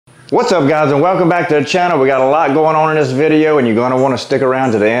What's up guys, and welcome back to the channel. We got a lot going on in this video and you're going to want to stick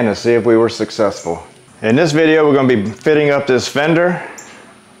around to the end and see if we were successful. In this video we're going to be fitting up this fender.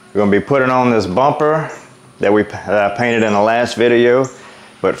 We're going to be putting on this bumper that I painted in the last video.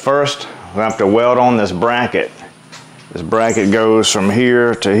 But first we have to weld on this bracket. This bracket goes from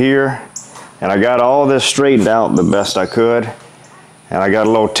here to here, and I got all this straightened out the best I could, and I got a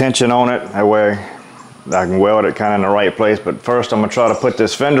little tension on it, that way I can weld it kind of in the right place. But first I'm going to try to put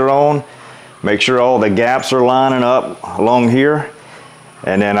this fender on, make sure all the gaps are lining up along here,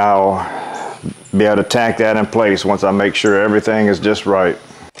 and then I'll be able to tack that in place once I make sure everything is just right.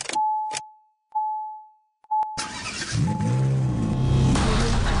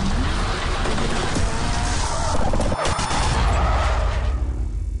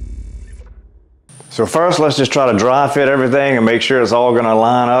 So first let's just try to dry fit everything and make sure it's all going to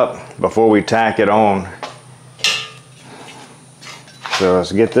line up before we tack it on. So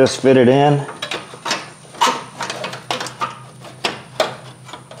let's get this fitted in.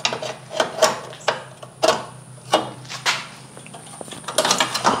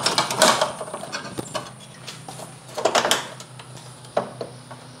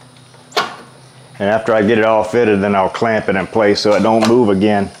 And after I get it all fitted, then I'll clamp it in place so it don't move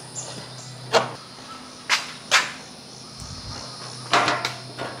again.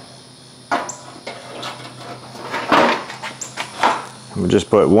 We'll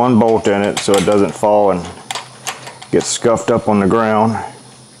just put one bolt in it so it doesn't fall and get scuffed up on the ground.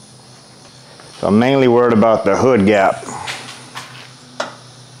 So I'm mainly worried about the hood gap.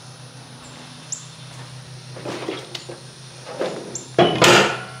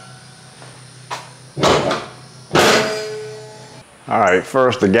 Alright,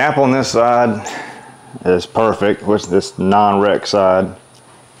 first the gap on this side is perfect, which is this non-wreck side.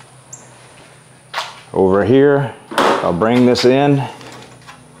 Over here, I'll bring this in,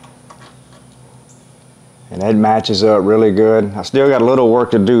 and it matches up really good. I still got a little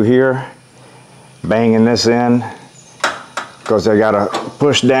work to do here, banging this in, because I gotta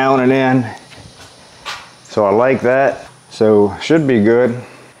push down and in. So I like that, so should be good.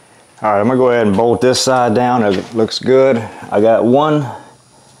 All right, I'm gonna go ahead and bolt this side down. It looks good. I got one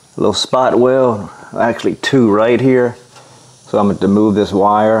little spot weld, actually two right here. So I'm going to move this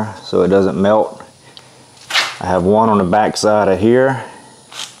wire so it doesn't melt. I have one on the back side of here,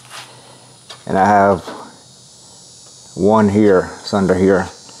 and I have one here, it's under here.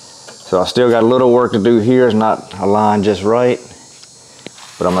 So I still got a little work to do here. It's not aligned just right,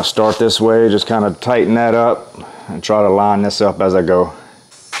 but I'm going to start this way, just kind of tighten that up and try to line this up as I go.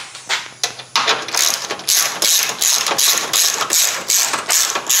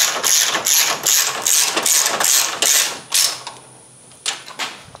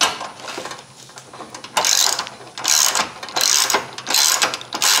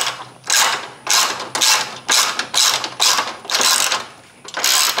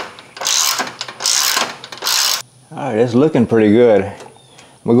 Alright, it's looking pretty good. I'm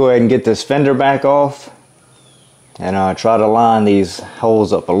going to go ahead and get this fender back off and try to line these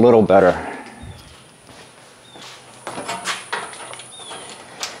holes up a little better.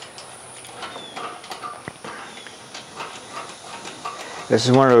 This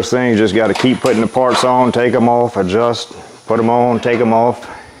is one of those things you just got to keep putting the parts on, take them off, adjust, put them on, take them off.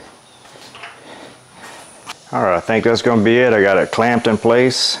 Alright, I think that's going to be it. I got it clamped in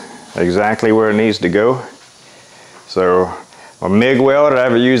place exactly where it needs to go. So a MIG weld, I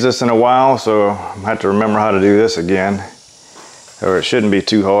haven't used this in a while, so I have to remember how to do this again. Or it shouldn't be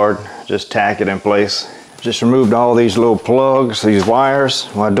too hard, just tack it in place. Just removed all these little plugs, these wires.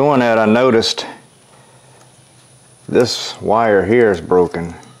 While doing that, I noticed this wire here is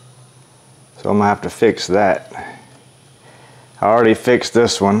broken. So I'm gonna have to fix that. I already fixed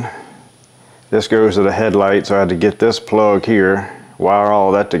this one. This goes to the headlight, so I had to get this plug here, wire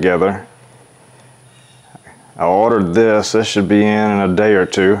all that together. I ordered this. This should be in a day or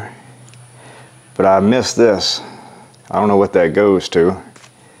two, but I missed this. I don't know what that goes to, so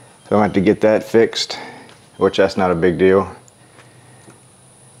I'm gonna have to get that fixed, which that's not a big deal.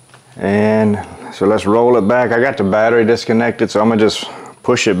 And so let's roll it back. I got the battery disconnected, so I'm gonna just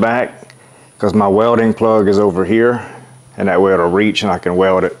push it back because my welding plug is over here, and that way it'll reach and I can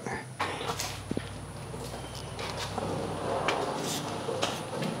weld it.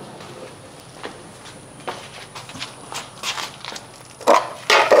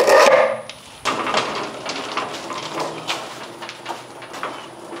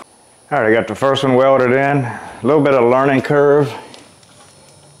 All right, I got the first one welded in. A little bit of learning curve.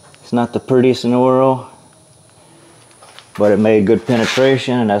 It's not the prettiest in the world, but it made good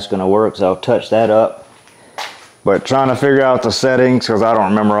penetration, and that's going to work, so I'll touch that up. But trying to figure out the settings, because I don't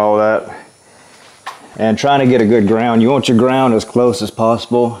remember all that. And trying to get a good ground. You want your ground as close as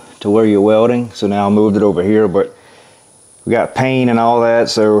possible to where you're welding. So now I moved it over here, but we got paint and all that,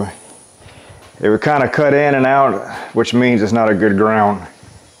 so it would kind of cut in and out, which means it's not a good ground.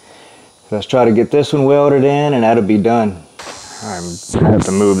 So let's try to get this one welded in, and that'll be done. I have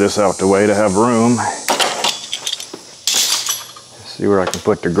to move this out the way to have room. Let's see where I can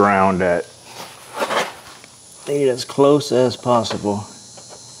put the ground at. Need as close as possible.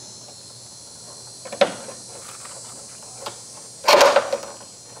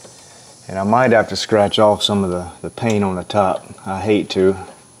 And I might have to scratch off some of the paint on the top. I hate to.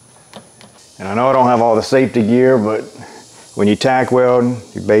 And I know I don't have all the safety gear, but when you tack weld,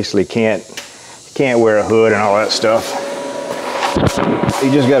 you basically can't wear a hood and all that stuff.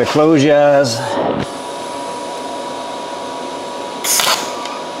 You just gotta close your eyes.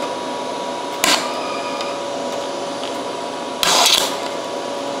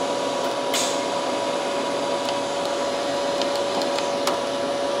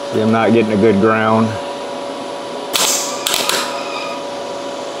 See, I'm not getting a good ground.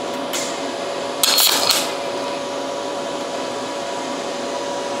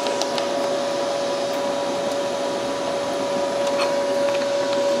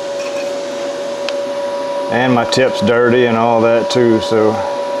 And my tip's dirty and all that too, so.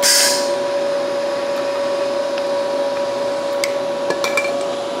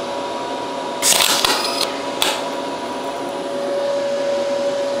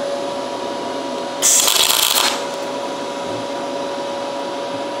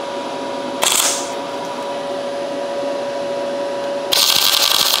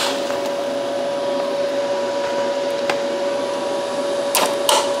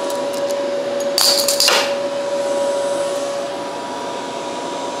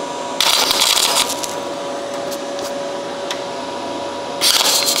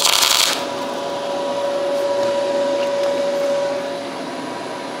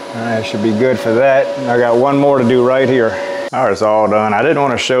 Alright, should be good for that. I got one more to do right here. Alright, it's all done. I didn't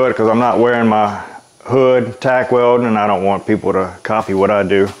want to show it because I'm not wearing my hood tack welding, and I don't want people to copy what I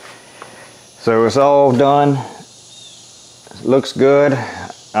do. So it's all done. It looks good.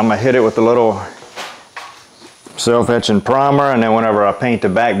 I'm gonna hit it with a little self-etching primer, and then whenever I paint the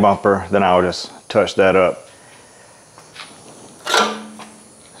back bumper, then I'll just touch that up.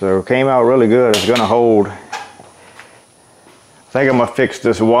 So it came out really good. It's gonna hold. I think I'm gonna fix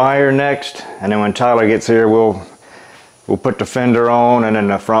this wire next, and then when Tyler gets here, we'll put the fender on and then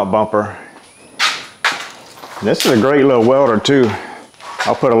the front bumper. And this is a great little welder too.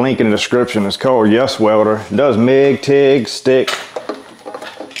 I'll put a link in the description. It's called Yes Welder. It does MIG, TIG, stick,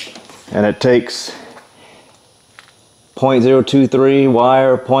 and it takes 0.023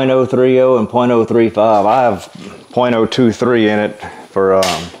 wire, 0.030, and 0.035. I have 0.023 in it for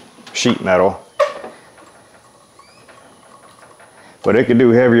sheet metal. But it could do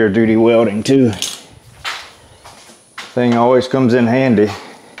heavier duty welding too. Thing always comes in handy.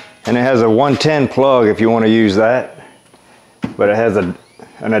 And it has a 110 plug if you want to use that. But it has an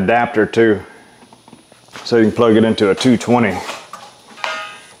adapter too. So you can plug it into a 220.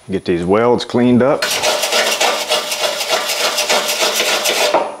 Get these welds cleaned up.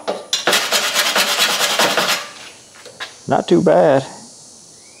 Not too bad.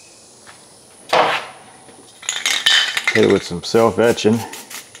 Hit it with some self-etching,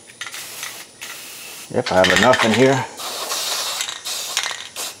 if I have enough in here.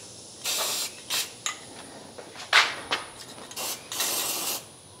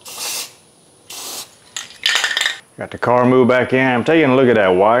 Got the car moved back in. I'm taking a look at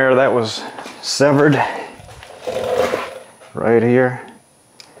that wire that was severed right here.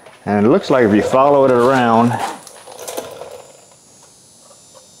 And it looks like if you follow it around,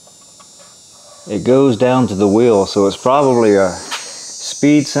 it goes down to the wheel, so it's probably a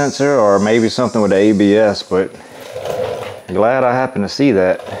speed sensor or maybe something with the ABS, but I'm glad I happened to see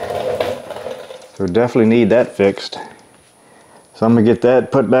that. So definitely need that fixed. So I'm gonna get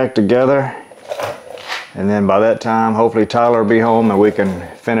that put back together, and then by that time hopefully Tyler will be home and we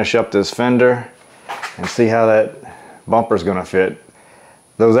can finish up this fender and see how that bumper's gonna fit.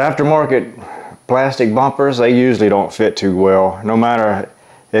 Those aftermarket plastic bumpers, they usually don't fit too well, no matter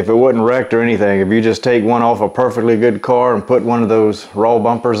if it wasn't wrecked or anything. If you just take one off a perfectly good car and put one of those raw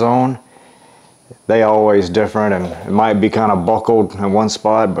bumpers on, they always different, and it might be kind of buckled in one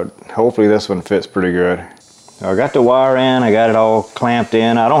spot, but hopefully this one fits pretty good. So I got the wire in, I got it all clamped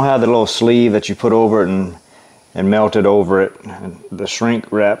in. I don't have the little sleeve that you put over it and melt it over it, the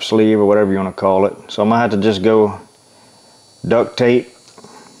shrink wrap sleeve or whatever you want to call it. So I'm gonna have to just go duct tape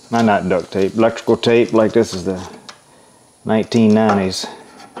not duct tape, electrical tape, like this is the 1990s.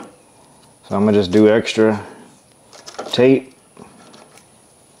 So I'm gonna just do extra tape.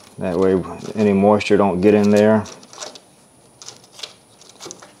 That way any moisture don't get in there.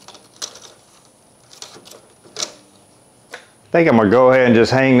 I think I'm gonna go ahead and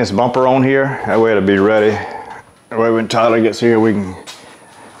just hang this bumper on here. That way it'll be ready. That way when Tyler gets here, we can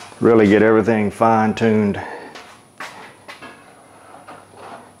really get everything fine-tuned.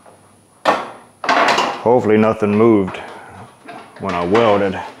 Hopefully nothing moved when I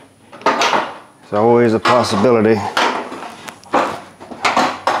welded. It's always a possibility.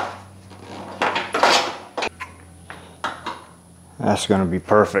 That's gonna be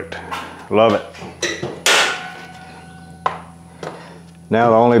perfect. Love it.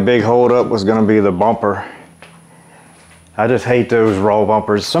 Now the only big holdup was gonna be the bumper. I just hate those raw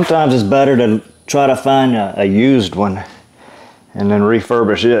bumpers. Sometimes it's better to try to find a used one and then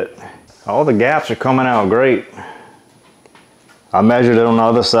refurbish it. All the gaps are coming out great. I measured it on the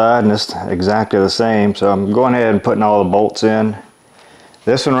other side and it's exactly the same. So I'm going ahead and putting all the bolts in.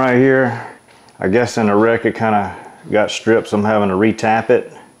 This one right here, I guess in the wreck it kind of got stripped, so I'm having to re-tap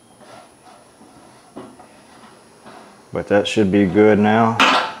it. But that should be good now.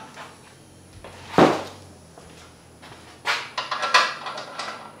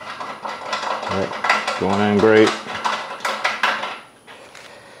 Right, going in great.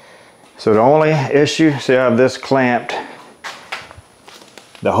 So the only issue, see I have this clamped.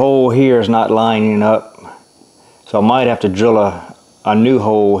 The hole here is not lining up. So I might have to drill a new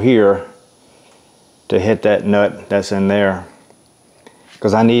hole here to hit that nut that's in there.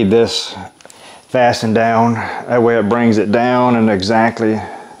 Because I need this fastened down. That way it brings it down and exactly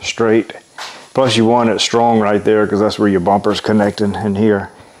straight. Plus you want it strong right there because that's where your bumper's connecting in here.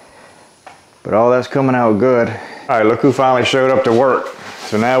 But all that's coming out good. All right, look who finally showed up to work.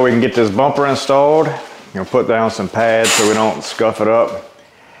 So now we can get this bumper installed. I'm gonna put down some pads so we don't scuff it up.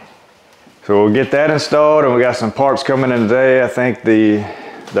 So we'll get that installed and we got some parts coming in today. I think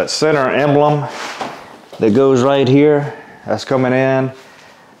that center emblem that goes right here, that's coming in.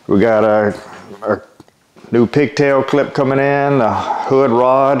 We got a new pigtail clip coming in, the hood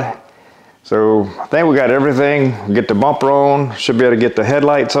rod. So I think we got everything. We'll get the bumper on, should be able to get the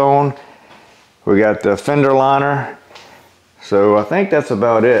headlights on. We got the fender liner. So I think that's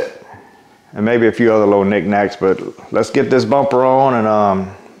about it. And maybe a few other little knickknacks, but let's get this bumper on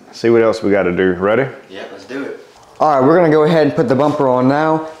and see what else we got to do. Ready? Yeah, let's do it. All right, we're gonna go ahead and put the bumper on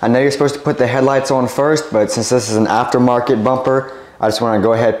now. I know you're supposed to put the headlights on first, but since this is an aftermarket bumper, I just wanna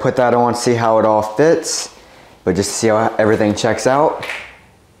go ahead and put that on, see how it all fits, but just to see how everything checks out.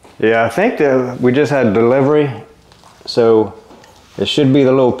 Yeah, I think that we just had delivery. So it should be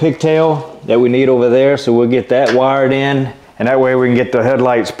the little pigtail that we need over there. So we'll get that wired in and that way we can get the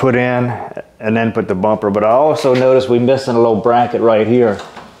headlights put in and then put the bumper. But I also noticed we're missing a little bracket right here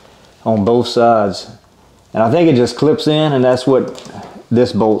on both sides. And I think it just clips in and that's what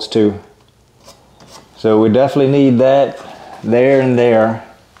this bolts to. So we definitely need that there and there.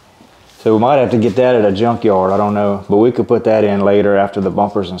 So we might have to get that at a junkyard, I don't know. But we could put that in later after the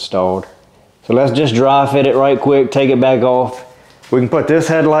bumper's installed. So let's just dry fit it right quick, take it back off. We can put this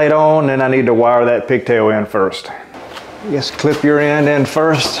headlight on, then I need to wire that pigtail in first. Just clip your end in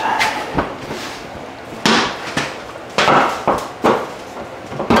first.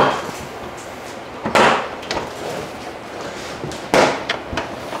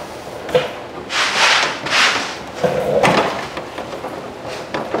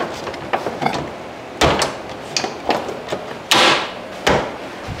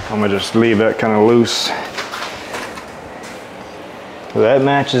 I'm gonna just leave that kind of loose. So that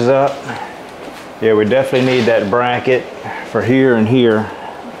matches up. Yeah, we definitely need that bracket for here and here.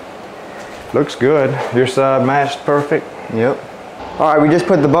 Looks good. Your side matched perfect. Yep. All right, we just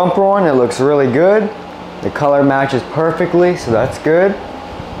put the bumper on. It looks really good. The color matches perfectly, so that's good.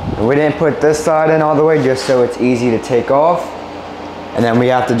 And we didn't put this side in all the way just so it's easy to take off. And then we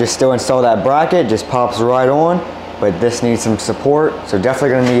have to just still install that bracket. Just pops right on. But this needs some support, so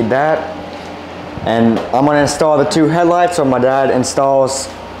definitely gonna need that. And I'm gonna install the two headlights, so my dad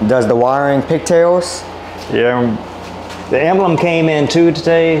does the wiring pigtails. Yeah, the emblem came in too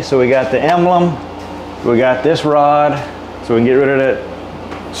today, so we got the emblem, we got this rod, so we can get rid of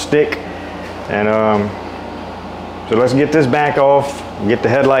that stick. And so let's get this back off, get the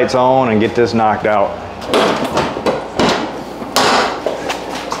headlights on, and get this knocked out.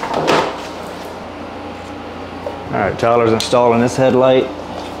 All right, Tyler's installing this headlight.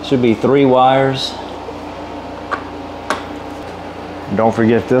 Should be 3 wires. Don't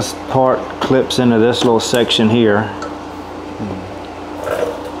forget this part clips into this little section here.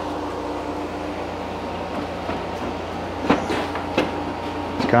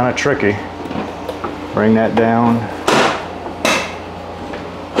 kind of tricky. Bring that down.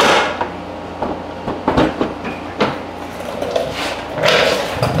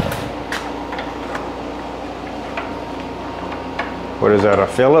 What is that, a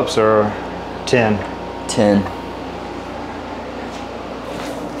Phillips or 10? 10.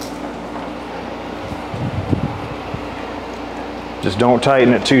 Just don't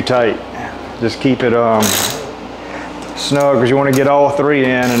tighten it too tight. Just keep it snug, because you want to get all three in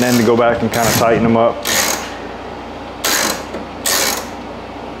and then to go back and kind of tighten them up.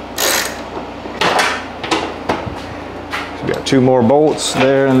 So we got 2 more bolts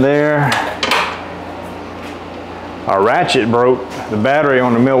there and there. Our ratchet broke. The battery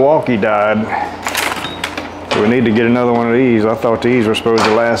on the Milwaukee died. So we need to get another one of these. I thought these were supposed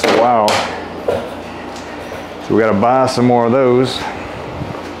to last a while. So we got to buy some more of those.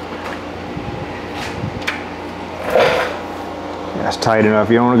 That's tight enough.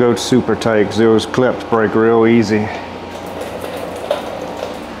 You don't want to go super tight because those clips break real easy.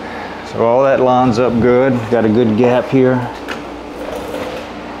 So all that lines up good. Got a good gap here.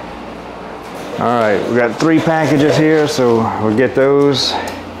 All right, we got 3 packages here, so we'll get those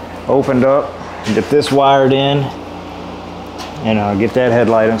opened up, get this wired in, and get that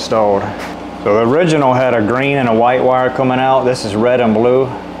headlight installed. So the original had a green and a white wire coming out. This is red and blue.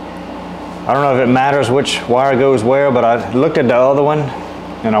 I don't know if it matters which wire goes where, but I looked at the other one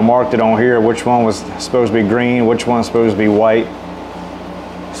and I marked it on here which one was supposed to be green, which one's supposed to be white.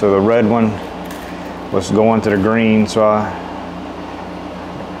 So the red one was going to the green, so I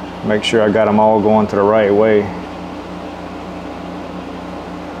make sure I got them all going to the right way.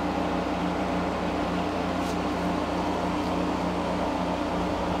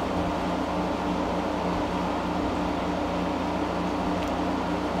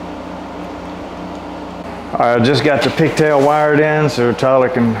 I just got the pigtail wired in, so Tyler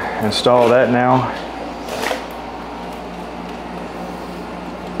can install that now.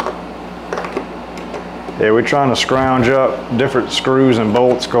 Yeah, we're trying to scrounge up different screws and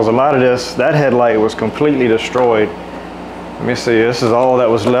bolts because a lot of that headlight was completely destroyed. Let me see, this is all that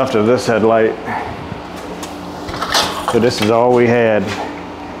was left of this headlight. So this is all we had.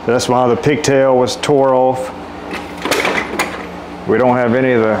 So that's why the pigtail was tore off. We don't have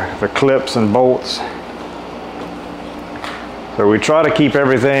any of the clips and bolts. So we try to keep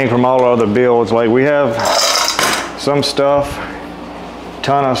everything from all other builds. Like we have some stuff,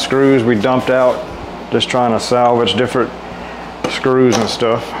 ton of screws we dumped out, just trying to salvage different screws and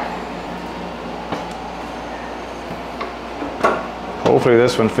stuff. Hopefully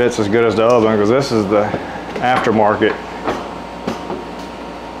this one fits as good as the other one, because this is the aftermarket.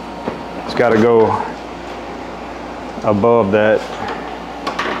 It's got to go above that.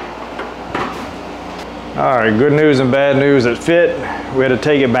 All right, good news and bad news. It fit. We had to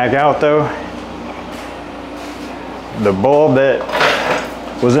take it back out though. The bulb that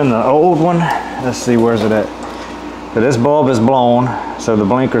was in the old one, let's see, where's it at? So this bulb is blown, so the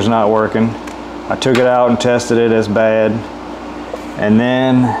blinker's not working. I took it out and tested it, it's bad. And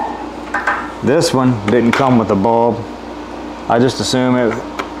then this one didn't come with a bulb. I just assumed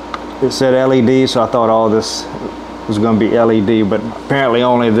it said LED, so I thought all this was going to be LED, but apparently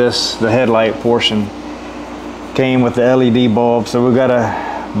only this, the headlight portion, came with the LED bulb. So we got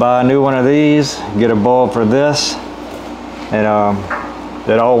to buy a new one of these, get a bulb for this, and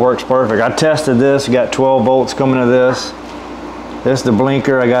that all works perfect. I tested this, got 12 volts coming to this. This is the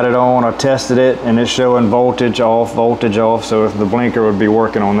blinker, I got it on, I tested it, and it's showing voltage off, so the blinker would be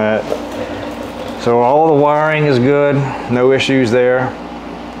working on that. So all the wiring is good, no issues there.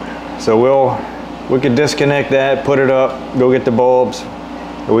 So we could disconnect that, put it up, go get the bulbs,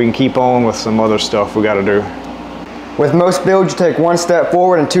 and we can keep on with some other stuff we got to do. With most builds, you take 1 step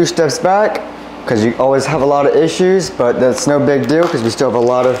forward and 2 steps back, because you always have a lot of issues, but that's no big deal because we still have a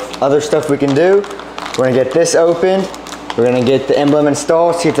lot of other stuff we can do. We're going to get this opened, we're going to get the emblem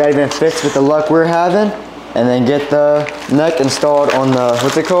installed, see if that even fits with the luck we're having, and then get the neck installed on the,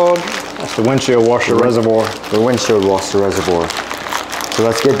 what's it called? That's the windshield washer reservoir. The windshield washer reservoir. So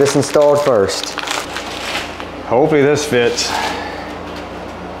let's get this installed first. Hopefully this fits.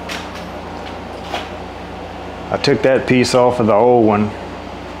 I took that piece off of the old one.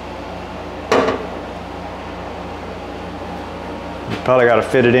 You probably got to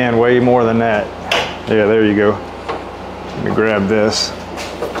fit it in way more than that. Yeah, there you go. Let me grab this.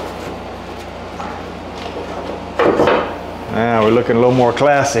 Now we're looking a little more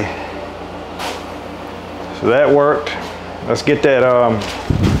classy. So that worked. Let's get that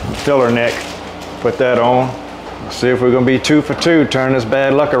filler neck, put that on. Let's see if we're gonna be 2 for 2, turn this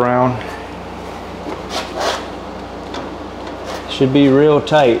bad luck around. should be real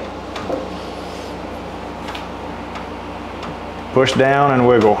tight. Push down and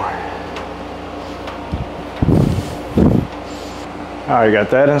wiggle. All right, you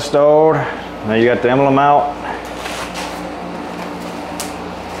got that installed. Now you got the emblem out.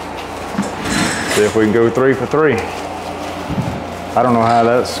 See if we can go 3 for 3. I don't know how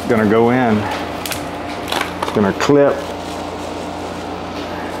that's gonna go in. It's gonna clip.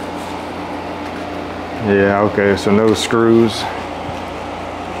 Yeah, okay, so no screws.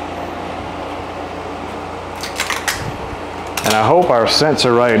 And I hope our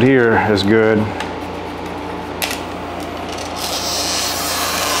sensor right here is good.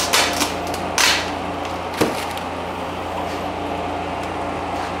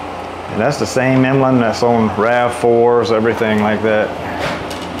 And that's the same emblem that's on RAV4s, everything like that.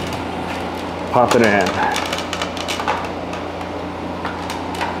 Pop it in.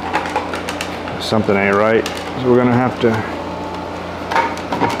 Something ain't right, so we're gonna have to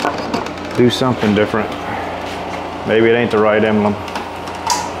do something different. Maybe it ain't the right emblem.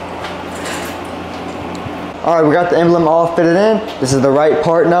 All right, we got the emblem all fitted in. This is the right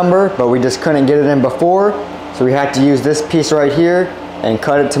part number, but we just couldn't get it in before. So we had to use this piece right here and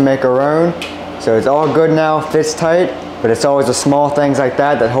cut it to make our own. So it's all good now, fits tight, but it's always the small things like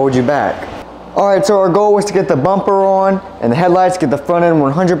that that hold you back. All right, so our goal was to get the bumper on and the headlights, get the front end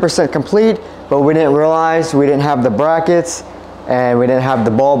 100% complete, but we didn't realize we didn't have the brackets and we didn't have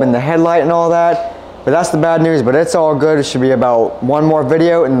the bulb in the headlight and all that. But that's the bad news, but it's all good. It should be about one more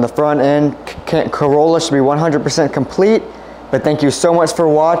video and the front end Corolla should be 100% complete. But thank you so much for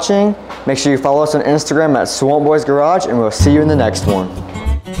watching. Make sure you follow us on Instagram at Swamp Boys Garage, and we'll see you in the next one.